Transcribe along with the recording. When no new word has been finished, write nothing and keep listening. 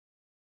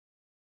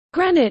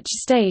Greenwich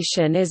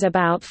Station is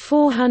about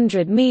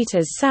 400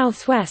 metres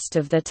southwest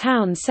of the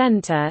town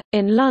centre,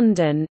 in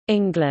London,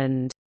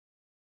 England.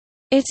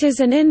 It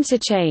is an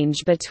interchange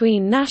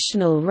between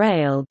National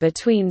Rail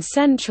between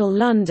central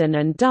London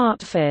and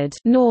Dartford,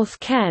 North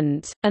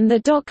Kent, and the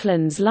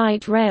Docklands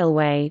Light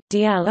Railway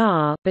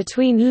 (DLR)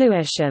 between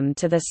Lewisham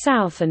to the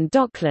south and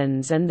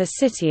Docklands and the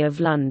City of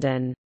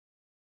London.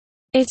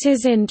 It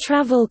is in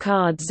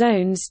Travelcard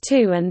Zones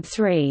 2 and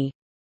 3.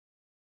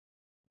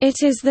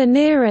 It is the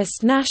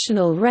nearest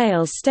National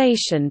Rail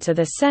station to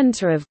the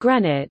centre of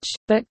Greenwich,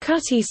 but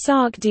Cutty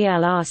Sark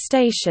DLR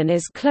station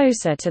is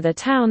closer to the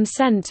town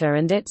centre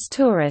and its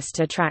tourist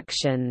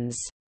attractions.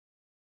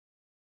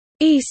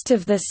 East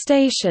of the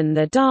station,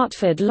 the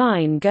Dartford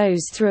line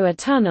goes through a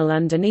tunnel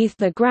underneath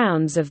the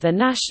grounds of the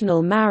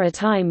National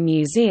Maritime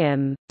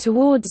Museum,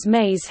 towards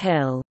Maze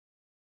Hill.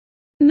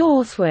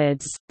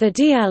 Northwards, the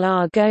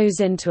DLR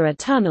goes into a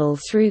tunnel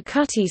through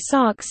Cutty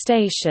Sark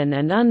Station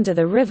and under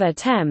the River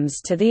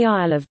Thames to the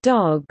Isle of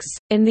Dogs.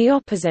 In the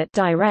opposite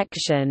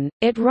direction,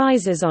 it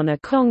rises on a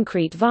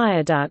concrete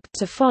viaduct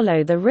to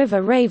follow the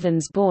River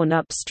Ravensbourne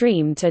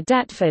upstream to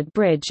Deptford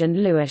Bridge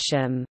and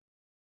Lewisham.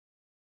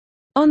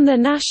 On the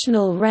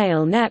National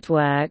Rail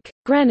network,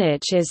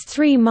 Greenwich is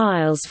 3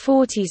 miles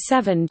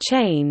 47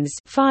 chains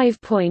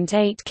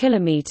 (5.8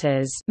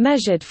 kilometers)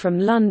 measured from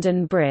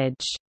London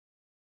Bridge.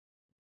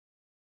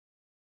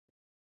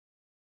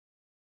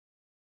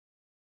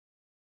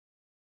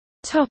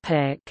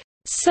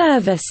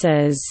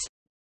 Services.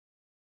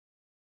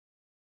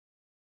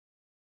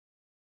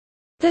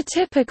 The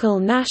typical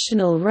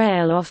National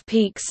Rail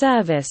off-peak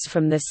service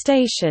from the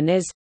station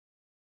is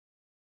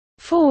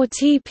 4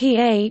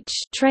 TPH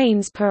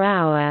trains per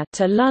hour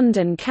to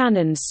London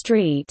Cannon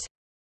Street,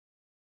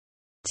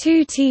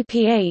 2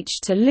 TPH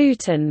to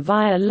Luton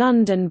via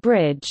London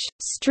Bridge,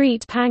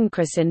 Street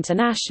Pancras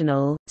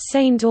International,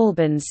 St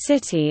Albans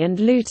City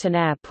and Luton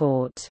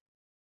Airport.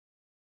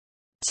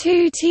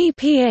 2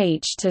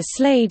 TPH to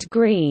Slade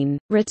Green,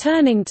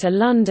 returning to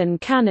London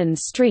Cannon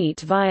Street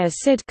via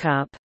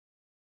Sidcup.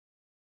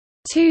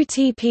 2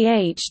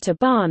 TPH to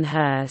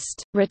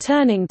Barnhurst,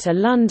 returning to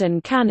London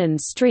Cannon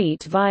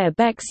Street via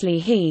Bexley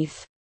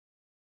Heath.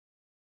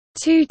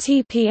 2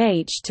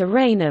 TPH to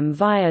Rainham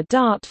via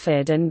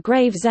Dartford and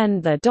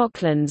Gravesend. The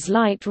Docklands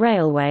Light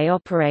Railway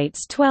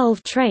operates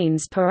 12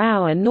 trains per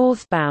hour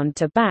northbound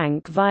to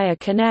Bank via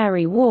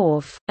Canary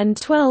Wharf, and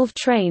 12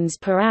 trains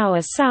per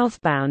hour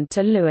southbound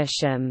to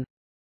Lewisham.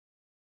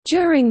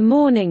 During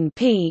morning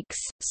peaks,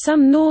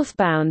 some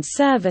northbound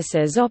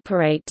services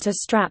operate to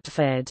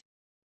Stratford.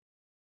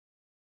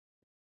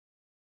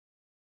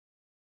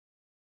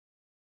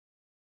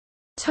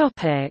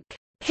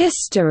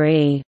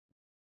 History.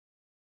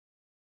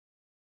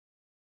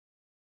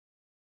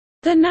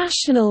 The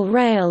National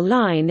Rail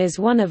line is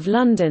one of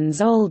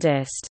London's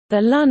oldest.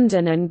 The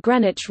London and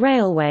Greenwich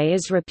Railway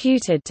is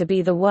reputed to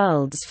be the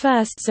world's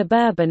first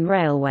suburban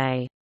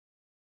railway.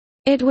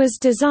 It was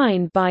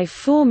designed by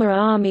former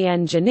Army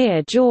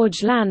engineer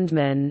George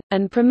Landman,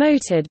 and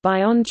promoted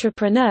by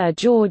entrepreneur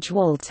George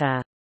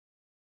Walter.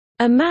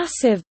 A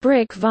massive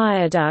brick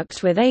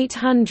viaduct with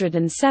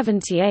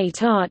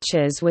 878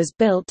 arches was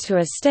built to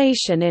a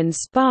station in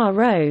Spa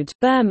Road,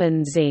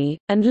 Bermondsey,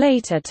 and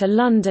later to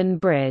London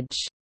Bridge.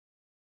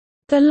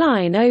 The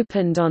line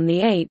opened on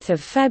 8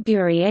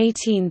 February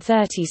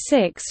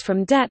 1836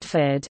 from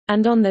Deptford,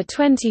 and on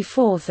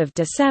 24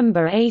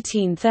 December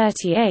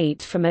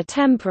 1838 from a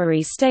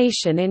temporary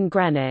station in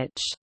Greenwich.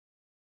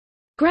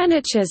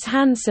 Greenwich's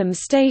handsome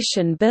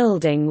station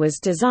building was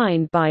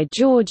designed by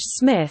George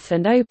Smith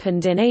and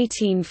opened in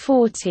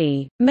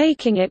 1840,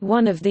 making it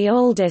one of the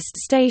oldest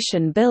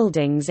station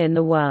buildings in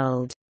the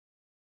world.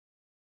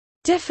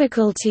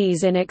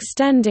 Difficulties in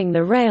extending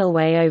the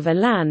railway over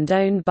land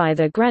owned by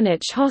the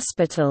Greenwich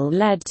Hospital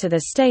led to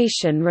the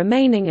station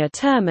remaining a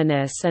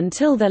terminus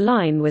until the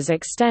line was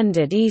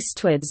extended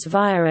eastwards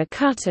via a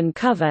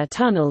cut-and-cover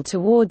tunnel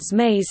towards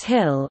Maze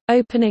Hill,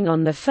 opening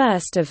on 1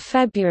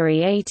 February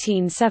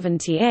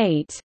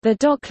 1878. The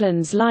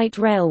Docklands Light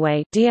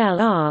Railway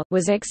 (DLR)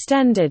 was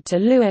extended to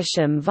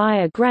Lewisham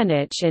via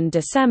Greenwich in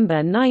December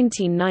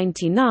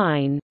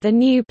 1999, the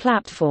new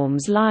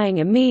platforms lying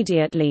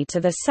immediately to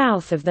the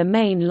south of the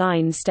main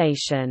line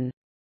station.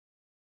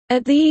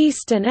 At the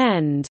eastern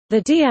end,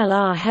 the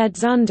DLR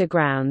heads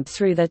underground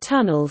through the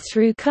tunnel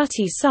through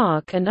Cutty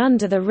Sark and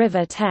under the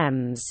River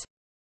Thames.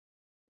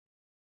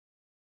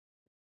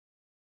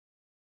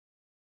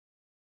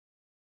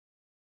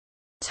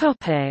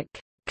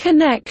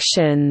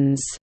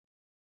 Connections.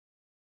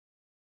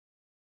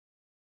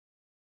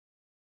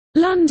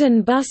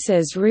 London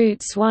Buses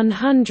routes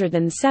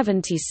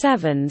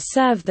 177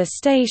 serve the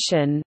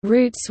station,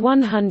 routes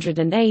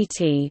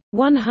 180,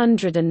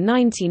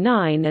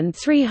 199 and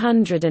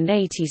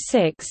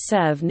 386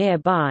 serve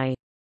nearby.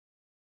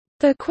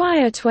 The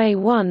Quietway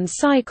 1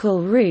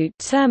 cycle route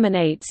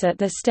terminates at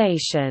the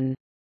station.